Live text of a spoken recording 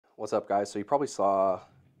What's up, guys? So you probably saw,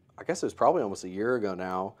 I guess it was probably almost a year ago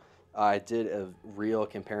now, I did a reel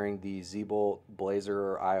comparing the Z-Bolt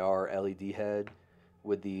Blazer IR LED head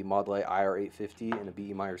with the Model IR 850 and a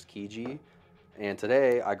BE Myers Key. And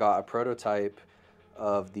today I got a prototype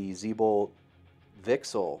of the Z-Bolt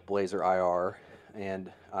VCSEL Blazer IR,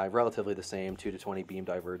 and relatively the same 2 to 20 beam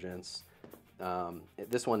divergence.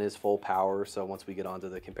 This one is full power, so once we get onto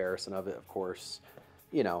the comparison of it, of course,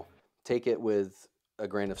 you know, take it with a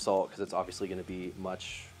grain of salt because it's obviously going to be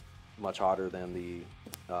much hotter than the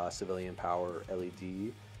civilian power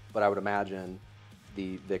LED, but I would imagine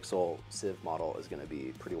the VCSEL Civ model is going to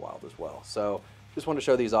be pretty wild as well. So just wanted to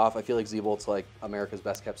show these off. I feel like Z-Bolt's like America's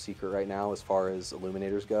best kept secret right now as far as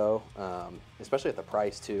illuminators go, especially at the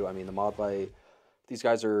price too. I mean, the Mod Light, these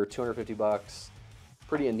guys are 250 bucks.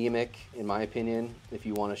 Pretty anemic in my opinion. If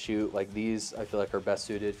you want to shoot like these, I feel like are best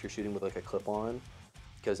suited if you're shooting with like a clip-on,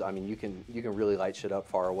 because I mean you can really light shit up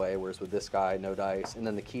far away, whereas with this guy, no dice. And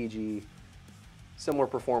then the Key, similar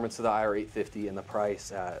performance to the IR 850, and the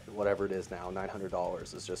price at whatever it is now,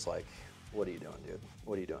 $900, is just like, what are you doing, dude?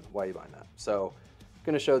 What are you doing? Why are you buying that? So I'm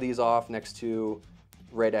gonna show these off next to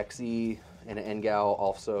Red XE and an NGAL,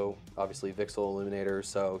 also obviously VCSEL illuminators,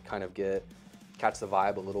 so kind of catch the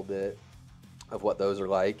vibe a little bit of what those are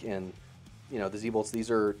like. And you know, the Z-Bolts,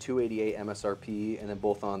 these are $288 MSRP, and then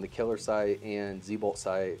both on the Killer site and Z-Bolt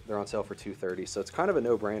site, they're on sale for $230. So it's kind of a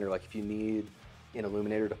no-brainer. Like if you need an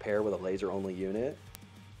illuminator to pair with a laser-only unit,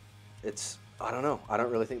 I don't know. I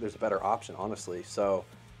don't really think there's a better option, honestly. So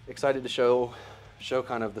excited to show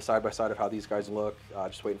kind of the side-by-side of how these guys look.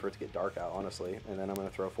 Just waiting for it to get dark out, honestly. And then I'm gonna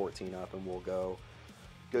throw 14 up and we'll go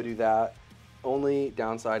do that. Only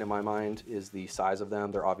downside in my mind is the size of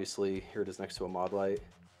them. They're obviously, here it is next to a Mod Light.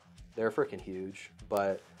 They're freaking huge,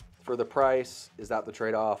 but for the price, is that the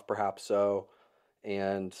trade-off? Perhaps so.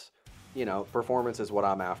 And you know, performance is what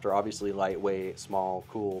I'm after. Obviously lightweight, small,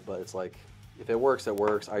 cool, but it's like, if it works, it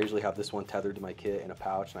works. I usually have this one tethered to my kit in a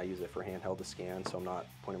pouch, and I use it for handheld to scan, so I'm not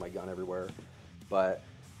pointing my gun everywhere. But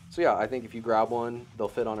so yeah, I think if you grab one, they'll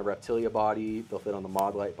fit on a Reptilia body, they'll fit on the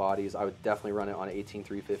Mod Light bodies. I would definitely run it on an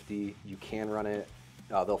 18350. You can run it.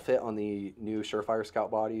 They'll fit on the new Surefire Scout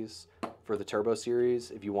bodies for the Turbo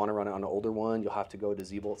series. If you want to run it on an older one, you'll have to go to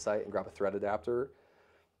Z-Bolt site and grab a thread adapter.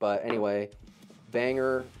 But anyway,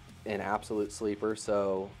 banger, an absolute sleeper.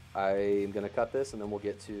 So I'm gonna cut this and then we'll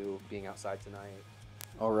get to being outside tonight.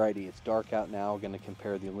 Alrighty, it's dark out now. Gonna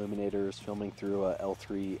compare the illuminators, filming through a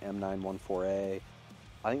L3 M914A.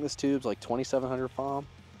 I think this tube's like 2700 FOM.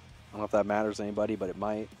 I don't know if that matters to anybody, but it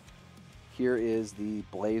might. Here is the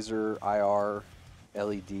Blazer IR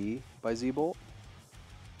LED by Z-Bolt.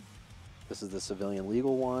 This is the civilian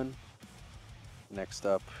legal one. Next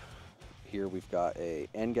up here we've got a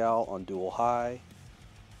NGAL on dual high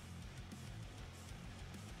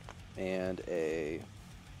and a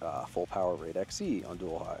full power Red XE on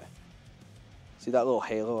dual high. See that little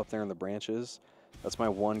halo up there in the branches? That's my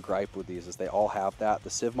one gripe with these, is they all have that. The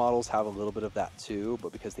Civ models have a little bit of that too,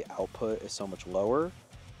 but because the output is so much lower,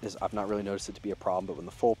 I've not really noticed it to be a problem, but when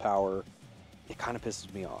the full power, it kind of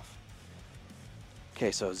pisses me off.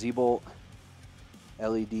 Okay, so Z-Bolt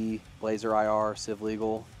LED, Blazer IR, Civ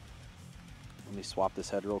Legal. Let me swap this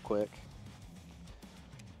head real quick.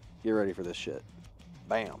 Get ready for this shit.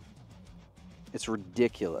 Bam. It's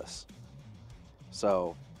ridiculous.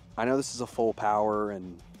 So I know this is a full power,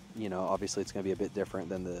 and you know, obviously it's going to be a bit different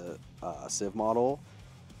than the Civ model,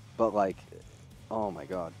 but like, oh my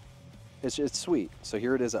god, it's sweet. So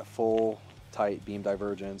here it is at full tight beam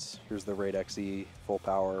divergence. Here's the Red XE full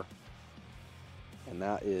power, and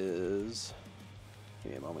that is,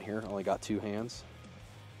 give me a moment here, I only got 2 hands.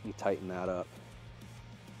 Let me tighten that up.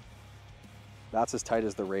 That's as tight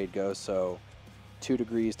as the Raid goes, so 2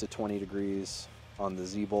 degrees to 20 degrees on the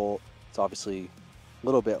Z-Bolt. It's obviously a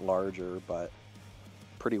little bit larger, but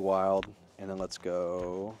pretty wild. And then let's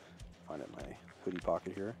go find it in my hoodie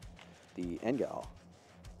pocket here. The NGAL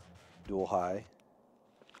dual high,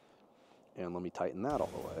 and let me tighten that all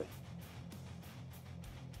the way.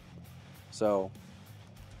 So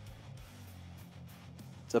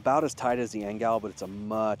it's about as tight as the NGAL, but it's a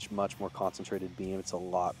much more concentrated beam. It's a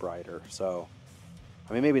lot brighter. So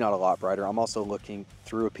I mean, maybe not a lot brighter. I'm also looking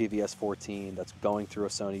through a PVS 14 that's going through a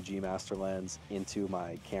Sony G Master lens into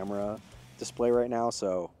my camera display right now,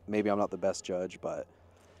 so maybe I'm not the best judge, but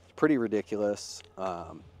it's pretty ridiculous.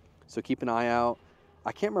 So keep an eye out.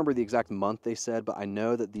 I can't remember the exact month they said, but I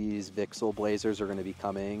know that these VCSEL Blazers are going to be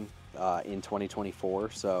coming in 2024,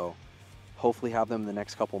 so hopefully have them in the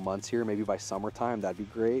next couple months here, maybe by summertime. That'd be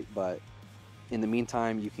great. But in the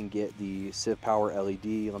meantime, you can get the Civ Power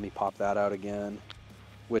LED. Let me pop that out again.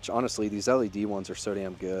 which honestly, these LED ones are so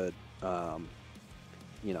damn good.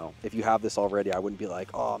 You know, if you have this already, I wouldn't be like,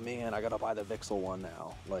 oh man, I gotta buy the VCSEL one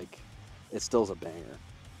now. Like, it still's a banger.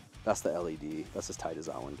 That's the LED. That's as tight as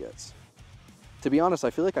that one gets. To be honest,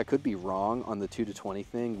 I feel like I could be wrong on the 2-20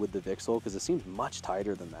 thing with the VCSEL because it seems much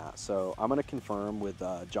tighter than that. So I'm gonna confirm with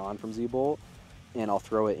John from Z-Bolt, and I'll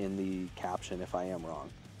throw it in the caption if I am wrong.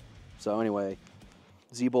 So anyway,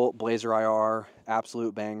 Z-Bolt, Blazer IR,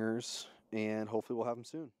 absolute bangers, and hopefully we'll have them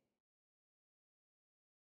soon.